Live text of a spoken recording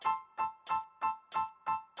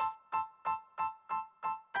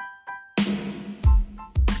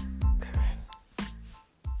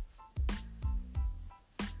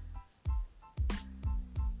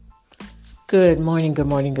Good morning, good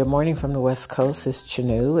morning, good morning from the West Coast. It's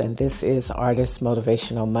Chanu, and this is Artist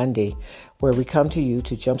Motivational Monday, where we come to you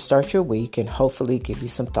to jumpstart your week and hopefully give you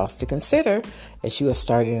some thoughts to consider as you are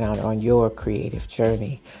starting out on your creative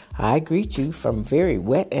journey. I greet you from very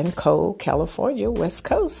wet and cold California, West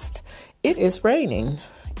Coast. It is raining.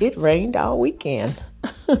 It rained all weekend.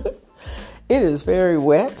 It is very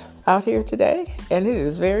wet out here today, and it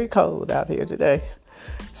is very cold out here today.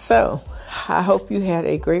 So, I hope you had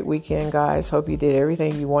a great weekend, guys. Hope you did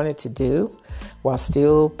everything you wanted to do while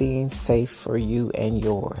still being safe for you and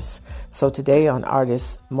yours. So today on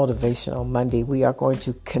Artist Motivational Monday, we are going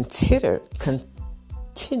to continue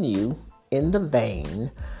in the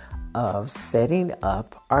vein of setting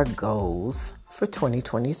up our goals for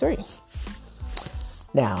 2023.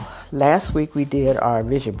 Now, last week we did our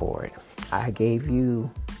vision board. I gave you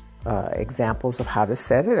examples of how to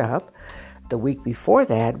set it up. The week before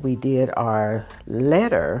that, we did our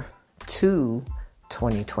letter to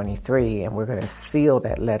 2023, and we're going to seal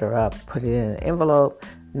that letter up, put it in an envelope,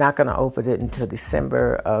 not going to open it until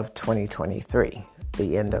December of 2023,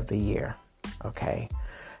 the end of the year. Okay.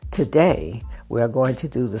 Today, we are going to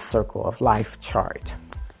do the Circle of Life chart.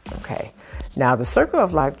 Okay. Now, the Circle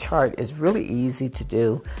of Life chart is really easy to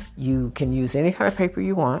do. You can use any kind of paper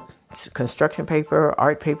you want, construction paper,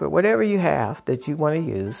 art paper, whatever you have that you want to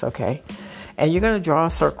use. Okay. And you're going to draw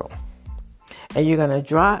a circle, and you're going to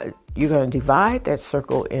divide that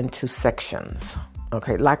circle into sections,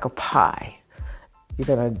 okay, like a pie. You're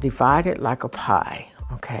going to divide it like a pie,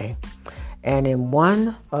 okay. And in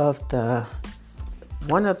one of the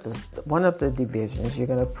divisions, you're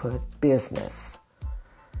going to put business,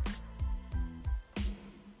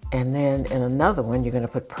 and then in another one, you're going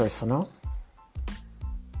to put personal,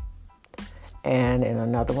 and in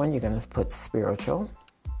another one, you're going to put spiritual.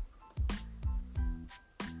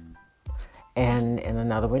 And in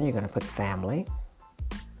another one, you're going to put family.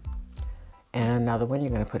 And another one, you're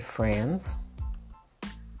going to put friends.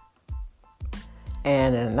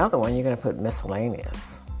 And in another one, you're going to put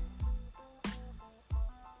miscellaneous.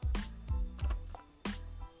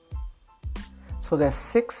 So there's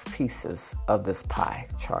 6 pieces of this pie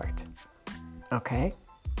chart. Okay?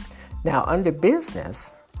 Now, under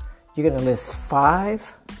business, you're going to list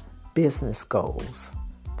 5 business goals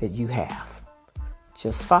that you have.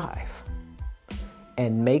 Just 5.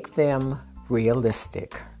 And make them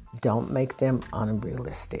realistic. Don't make them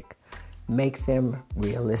unrealistic. Make them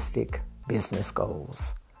realistic business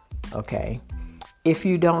goals. Okay? If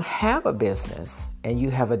you don't have a business and you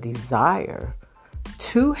have a desire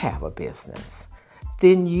to have a business,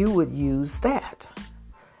 then you would use that.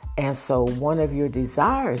 And so one of your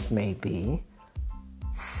desires may be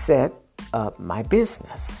set up my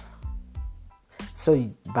business.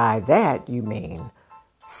 So by that you mean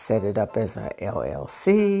set it up as a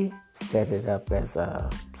LLC, set it up as a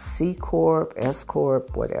C Corp, S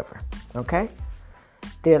Corp, whatever. Okay?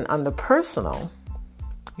 Then under personal,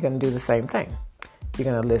 you're going to do the same thing. You're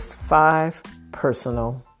going to list 5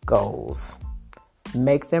 personal goals.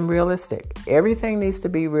 Make them realistic. Everything needs to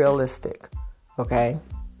be realistic. Okay?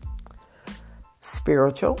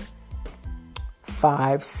 Spiritual.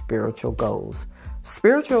 5 spiritual goals.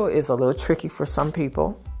 Spiritual is a little tricky for some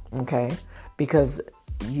people. Okay? Because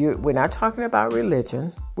we're not talking about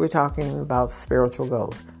religion. We're talking about spiritual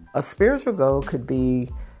goals. A spiritual goal could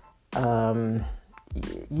be,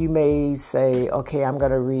 you may say, okay, I'm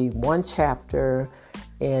going to read 1 chapter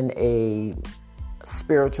in a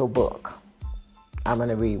spiritual book. I'm going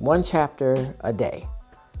to read 1 chapter a day.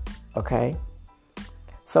 Okay?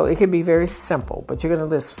 So it can be very simple, but you're going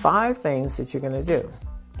to list 5 things that you're going to do.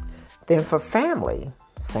 Then for family,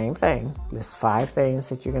 same thing. List 5 things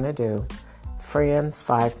that you're going to do. Friends,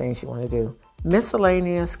 5 things you want to do.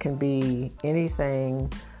 Miscellaneous can be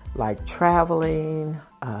anything like traveling,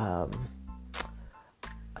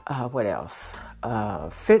 what else?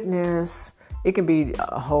 Fitness. It can be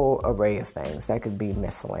a whole array of things. That could be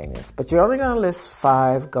miscellaneous. But you're only going to list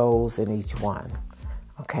 5 goals in each one.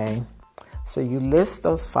 Okay? So you list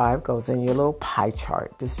those 5 goals in your little pie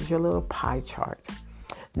chart. This is your little pie chart.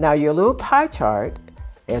 Now, your little pie chart,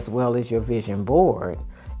 as well as your vision board,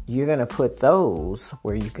 you're going to put those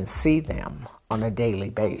where you can see them on a daily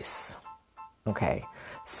basis. Okay.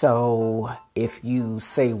 So if you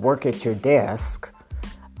say work at your desk,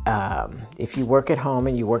 if you work at home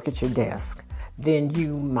and you work at your desk, then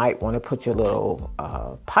you might want to put your little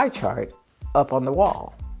pie chart up on the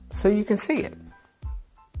wall so you can see it.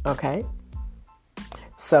 Okay.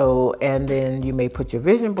 So, and then you may put your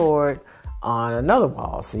vision board on another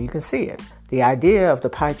wall so you can see it. The idea of the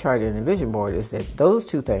pie chart and the vision board is that those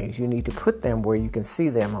 2 things, you need to put them where you can see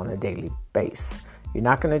them on a daily basis. You're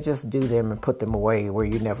not going to just do them and put them away where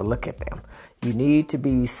you never look at them. You need to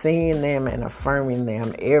be seeing them and affirming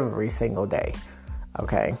them every single day.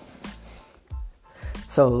 Okay?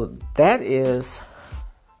 So that is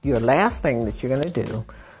your last thing that you're going to do,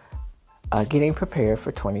 getting prepared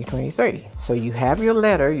for 2023. So you have your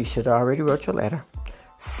letter. You should have already wrote your letter,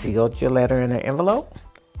 sealed your letter in an envelope,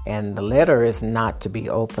 and the letter is not to be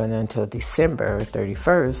opened until December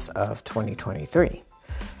 31st of 2023.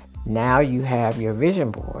 Now you have your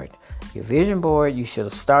vision board. Your vision board you should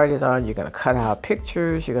have started on. You're going to cut out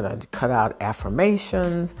pictures. You're going to cut out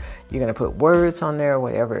affirmations. You're going to put words on there,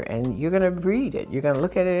 whatever, and you're going to read it. You're going to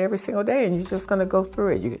look at it every single day, and you're just going to go through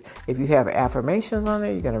it. If you have affirmations on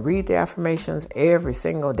there, you're going to read the affirmations every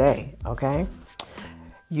single day, okay?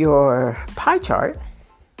 Your pie chart,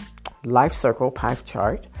 life circle pie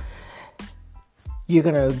chart, you're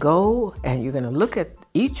going to go and you're going to look at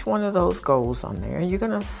each one of those goals on there, and you're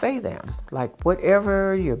going to say them. Like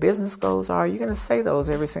whatever your business goals are, you're going to say those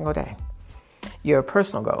every single day. Your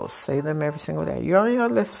personal goals, say them every single day. You're only going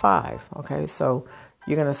to list 5, okay? So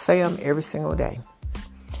you're going to say them every single day.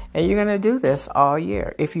 And you're going to do this all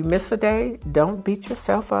year. If you miss a day, don't beat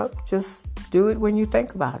yourself up. Just do it when you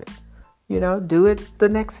think about it. Do it the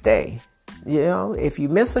next day. If you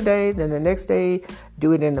miss a day, then the next day,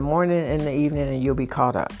 do it in the morning, in the evening, and you'll be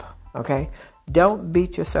caught up, okay? Don't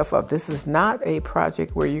beat yourself up. This is not a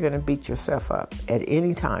project where you're going to beat yourself up at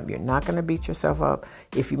any time. You're not going to beat yourself up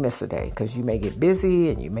if you miss a day, because you may get busy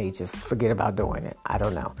and you may just forget about doing it. I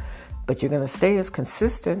don't know. But you're going to stay as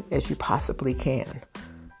consistent as you possibly can.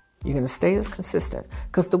 You're going to stay as consistent.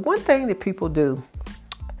 Because the one thing that people do,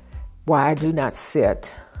 why I do not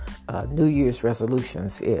set New Year's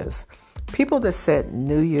resolutions, is people that set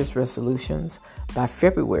New Year's resolutions, by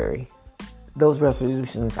February, those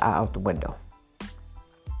resolutions are out the window.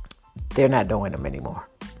 They're not doing them anymore.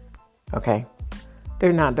 Okay?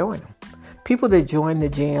 They're not doing them. People that join the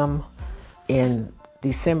gym in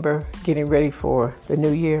December, getting ready for the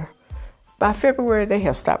new year, by February, they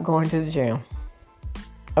have stopped going to the gym.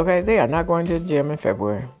 Okay? They are not going to the gym in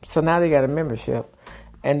February. So now they got a membership,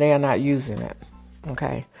 and they are not using it.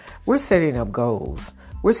 Okay? We're setting up goals.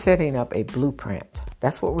 We're setting up a blueprint.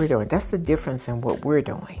 That's what we're doing. That's the difference in what we're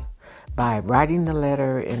doing. By writing the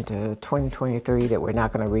letter into 2023 that we're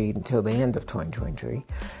not going to read until the end of 2023,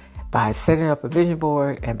 by setting up a vision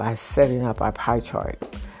board, and by setting up our pie chart,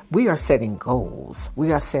 we are setting goals.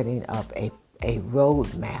 We are setting up a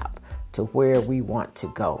roadmap to where we want to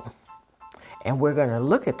go. And we're going to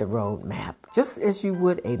look at the roadmap just as you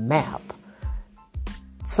would a map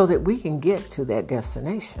so that we can get to that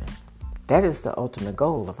destination. That is the ultimate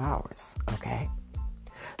goal of ours, okay?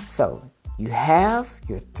 So you have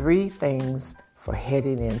your 3 things for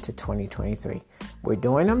heading into 2023. We're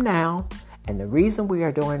doing them now, and the reason we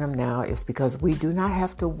are doing them now is because we do not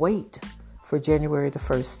have to wait for January the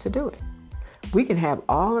 1st to do it. We can have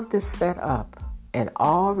all of this set up and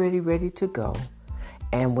already ready to go,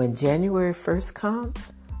 and when January 1st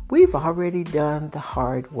comes, we've already done the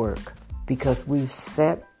hard work because we've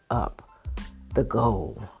set up the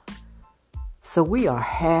goal. So we are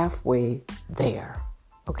halfway there,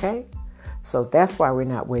 okay? So that's why we're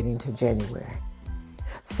not waiting till January.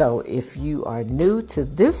 So if you are new to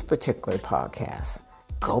this particular podcast,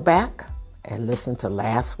 go back and listen to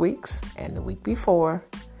last week's and the week before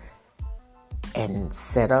and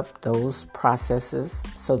set up those processes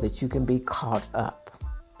so that you can be caught up,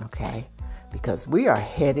 okay? Because we are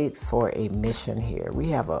headed for a mission here.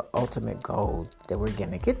 We have an ultimate goal that we're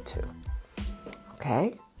going to get to,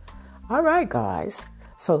 okay? All right, guys.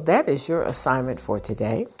 So that is your assignment for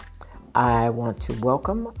today. I want to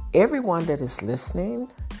welcome everyone that is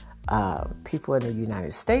listening. People in the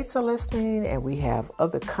United States are listening, and we have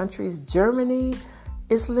other countries. Germany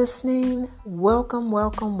is listening. Welcome,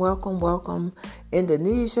 welcome, welcome, welcome.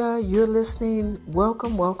 Indonesia, you're listening.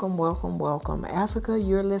 Welcome, welcome, welcome, welcome. Africa,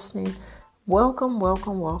 you're listening. Welcome,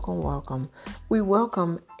 welcome, welcome, welcome. We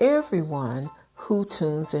welcome everyone who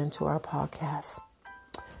tunes into our podcast.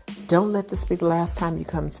 Don't let this be the last time you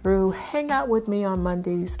come through. Hang out with me on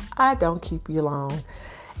Mondays. I don't keep you long.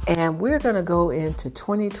 And we're going to go into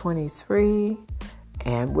 2023,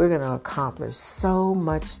 and we're going to accomplish so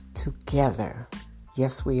much together.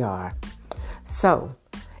 Yes, we are. So,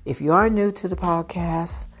 if you are new to the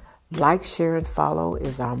podcast, like, share, and follow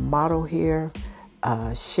is our motto here.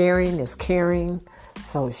 Sharing is caring.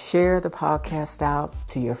 So share the podcast out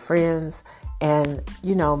to your friends, and,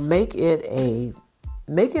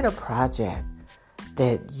 make it a project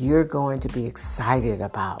that you're going to be excited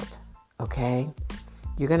about, okay?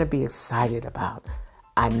 You're going to be excited about.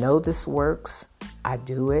 I know this works. I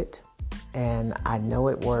do it, and I know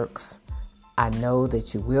it works. I know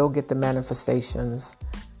that you will get the manifestations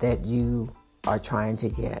that you are trying to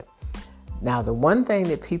get. Now, the one thing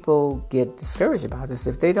that people get discouraged about is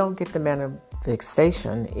if they don't get the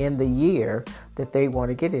manifestation in the year that they want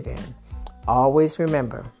to get it in. Always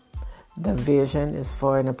remember, the vision is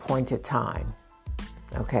for an appointed time.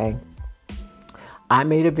 Okay? I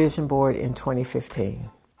made a vision board in 2015.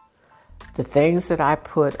 The things that I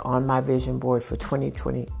put on my vision board for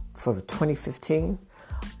 2015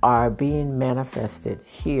 are being manifested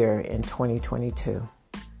here in 2022.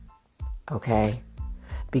 Okay?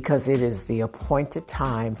 Because it is the appointed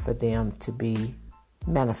time for them to be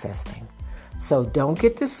manifesting. So don't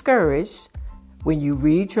get discouraged when you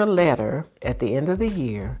read your letter at the end of the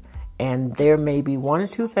year and there may be one or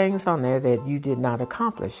two things on there that you did not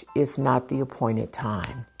accomplish. It's not the appointed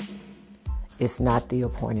time. It's not the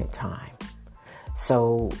appointed time.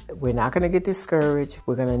 So we're not going to get discouraged.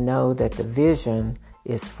 We're going to know that the vision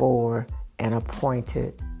is for an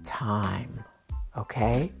appointed time.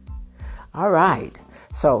 Okay? All right.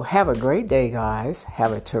 So have a great day, guys.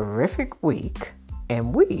 Have a terrific week.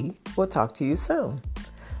 And we will talk to you soon.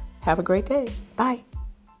 Have a great day. Bye.